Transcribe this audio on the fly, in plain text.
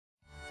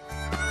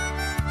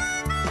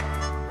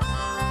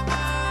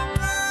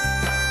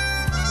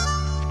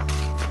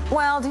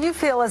Well, do you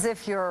feel as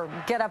if you're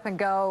get up and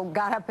go,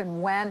 got up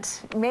and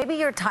went? Maybe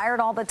you're tired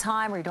all the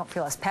time or you don't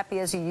feel as peppy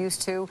as you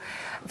used to.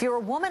 If you're a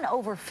woman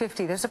over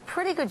 50, there's a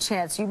pretty good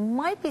chance you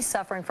might be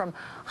suffering from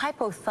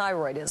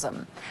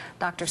hypothyroidism.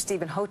 Dr.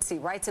 Stephen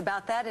Hotze writes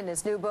about that in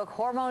his new book,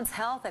 Hormones,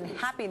 Health, and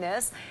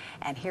Happiness.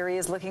 And here he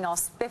is looking all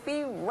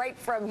spiffy right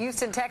from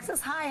Houston,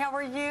 Texas. Hi, how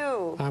are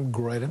you? I'm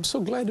great. I'm so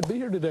glad to be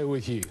here today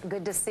with you.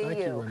 Good to see Thank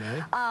you,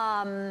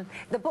 Renee.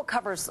 The book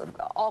covers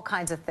all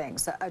kinds of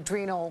things,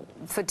 adrenal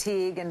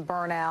fatigue and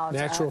burnout.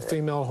 Natural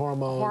female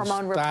hormones,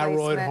 hormone thyroid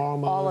replacement,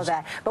 hormones. all of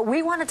that. But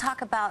we want to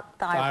talk about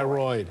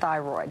Thyroid.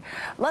 Thyroid.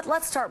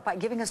 Let's start by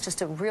giving us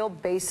just a real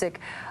basic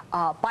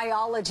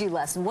biology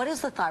lesson. What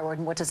is the thyroid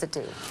and what does it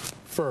do?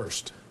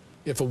 First,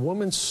 if a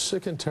woman's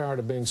sick and tired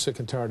of being sick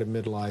and tired of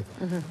midlife,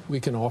 we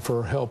can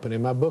offer her help. And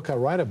in my book, I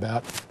write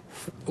about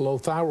low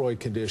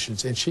thyroid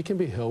conditions, and she can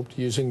be helped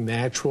using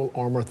natural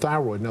Armour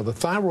thyroid. Now, the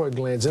thyroid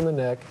glands in the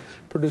neck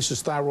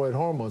produces thyroid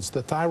hormones.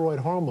 The thyroid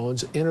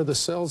hormones enter the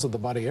cells of the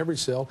body, every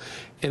cell,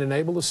 and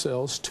enable the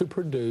cells to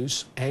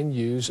produce and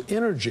use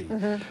energy.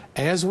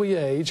 As we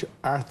age,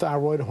 our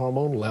thyroid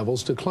hormone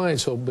levels decline.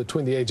 So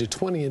between the age of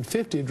 20 and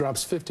 50, it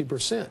drops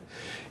 50%.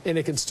 And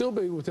it can still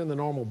be within the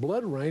normal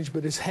blood range,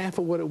 but it's half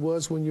of what it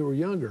was when you were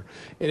younger.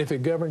 And if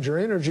it governs your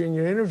energy and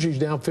your energy is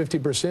down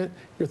 50%,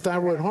 your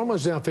thyroid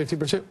hormone's down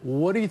 50%,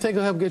 what do you think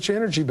will help get your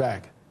energy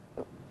back?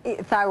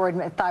 Thyroid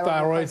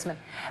replacement.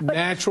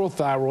 Natural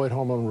thyroid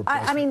hormone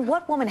replacement. I mean,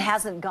 what woman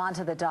hasn't gone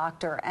to the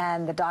doctor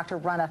and the doctor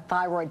run a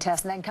thyroid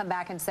test and then come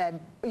back and said,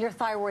 your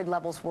thyroid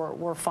levels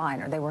were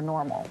fine or they were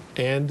normal?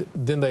 And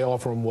then they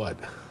offer them what?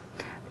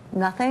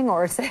 Nothing,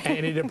 or say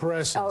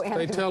antidepressants. Oh,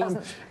 they tell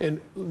them,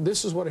 and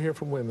this is what I hear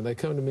from women. They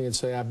come to me and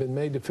say, I've been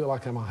made to feel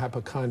like I'm a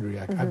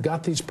hypochondriac. I've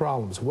got these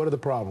problems. What are the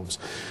problems?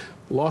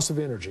 Loss of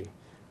energy,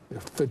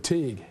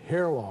 fatigue,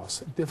 hair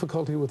loss,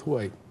 difficulty with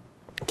weight.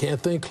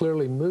 Can't think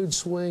clearly, mood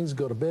swings,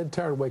 go to bed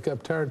tired, wake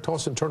up tired,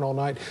 toss and turn all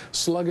night,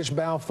 sluggish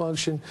bowel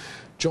function,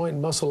 joint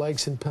and muscle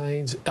aches and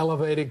pains,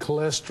 elevated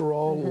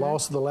cholesterol,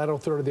 loss of the lateral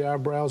third of the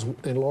eyebrows,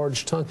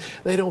 enlarged tongue.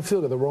 They don't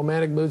feel good. The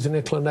romantic moods and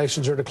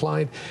inclinations are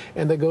declined,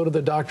 and they go to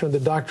the doctor, and the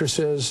doctor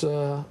says,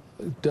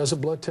 does a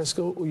blood test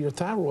go, well, your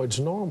thyroid's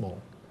normal.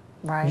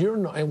 Right. You're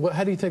not, and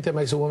how do you think that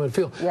makes a woman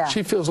feel? Yeah.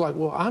 She feels like,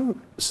 well,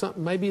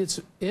 maybe it's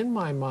in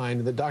my mind,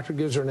 and the doctor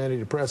gives her an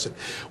antidepressant.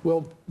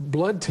 Well,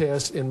 blood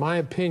tests, in my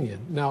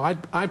opinion, now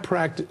I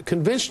practice,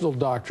 conventional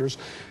doctors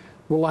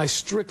rely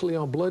strictly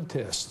on blood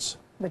tests.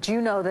 But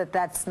you know that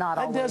that's not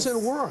always. That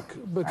doesn't work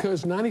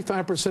because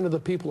 95% of the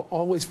people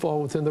always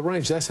fall within the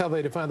range. That's how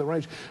they define the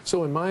range.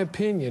 So in my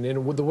opinion,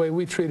 and with the way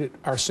we treated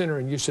our center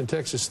in Houston,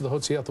 Texas, the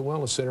Hotze Health and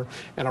Wellness Center,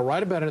 and I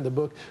write about it in the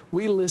book,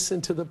 we listen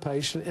to the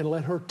patient and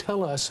let her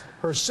tell us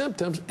her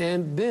symptoms,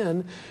 and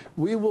then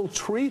we will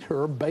treat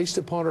her based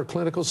upon her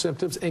clinical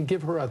symptoms and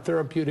give her a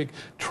therapeutic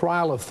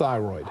trial of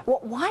thyroid. Well,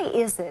 why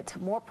is it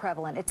more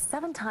prevalent? It's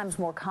 7 times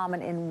more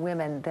common in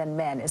women than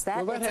men. Is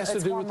that, well, that has to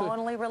do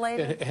hormonally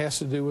related? It has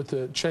to do with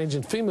the change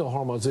in female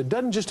hormones. It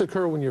doesn't just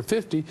occur when you're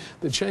 50.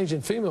 The change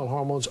in female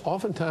hormones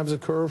oftentimes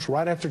occurs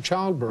right after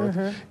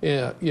childbirth.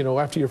 You know,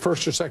 after your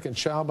first or second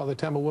child, by the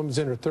time a woman's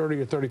in her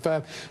 30 or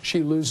 35,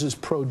 she loses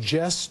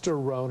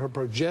progesterone. Her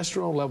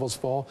progesterone levels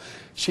fall.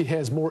 She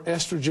has more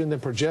estrogen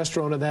than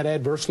progesterone, and that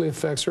adversely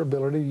affects her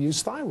ability to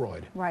use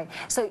thyroid. Right.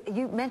 So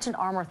you mentioned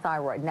Armour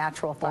thyroid,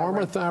 natural thyroid.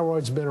 Armour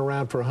thyroid's been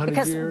around for 100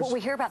 years. Because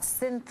we hear about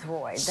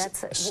Synthroid.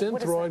 That's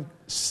Synthroid,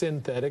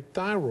 synthetic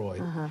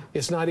thyroid.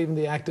 It's not even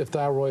the active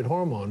thyroid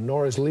hormone,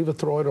 nor is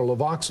levothyroid or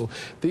Levoxyl.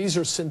 These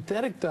are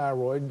synthetic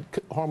thyroid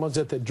hormones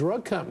that the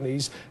drug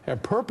companies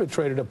have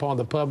perpetrated upon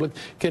the public,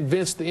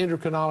 convinced the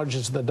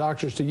endocrinologists and the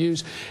doctors to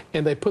use,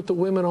 and they put the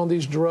women on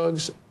these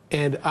drugs.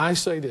 And I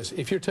say this,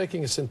 if you're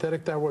taking a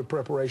synthetic thyroid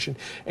preparation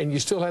and you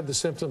still have the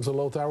symptoms of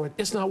low thyroid,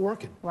 it's not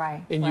working.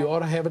 Right. And you ought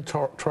to have a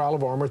trial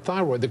of Armour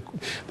thyroid.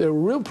 The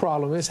real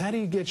problem is, how do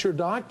you get your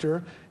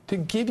doctor to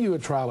give you a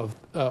trial of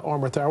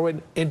Armour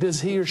thyroid, and does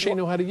he or she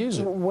know how to use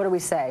it? What do we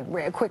say?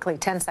 Quickly,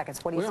 10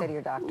 seconds. What do you say to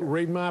your doctor?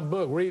 Read my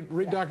book.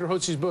 Read Dr.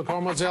 Hotze's book,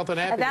 Hormones, Health, and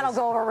Happiness. And that'll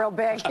go over real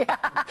big.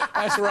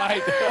 That's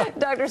right.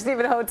 Dr.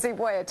 Stephen Hotze,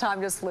 boy,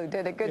 time just flew,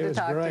 did it? Good to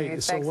talk to you. It was great.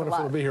 It's so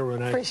wonderful to be here,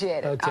 Renee.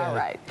 Appreciate it. Okay. All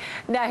right.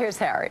 Now here's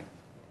Harry.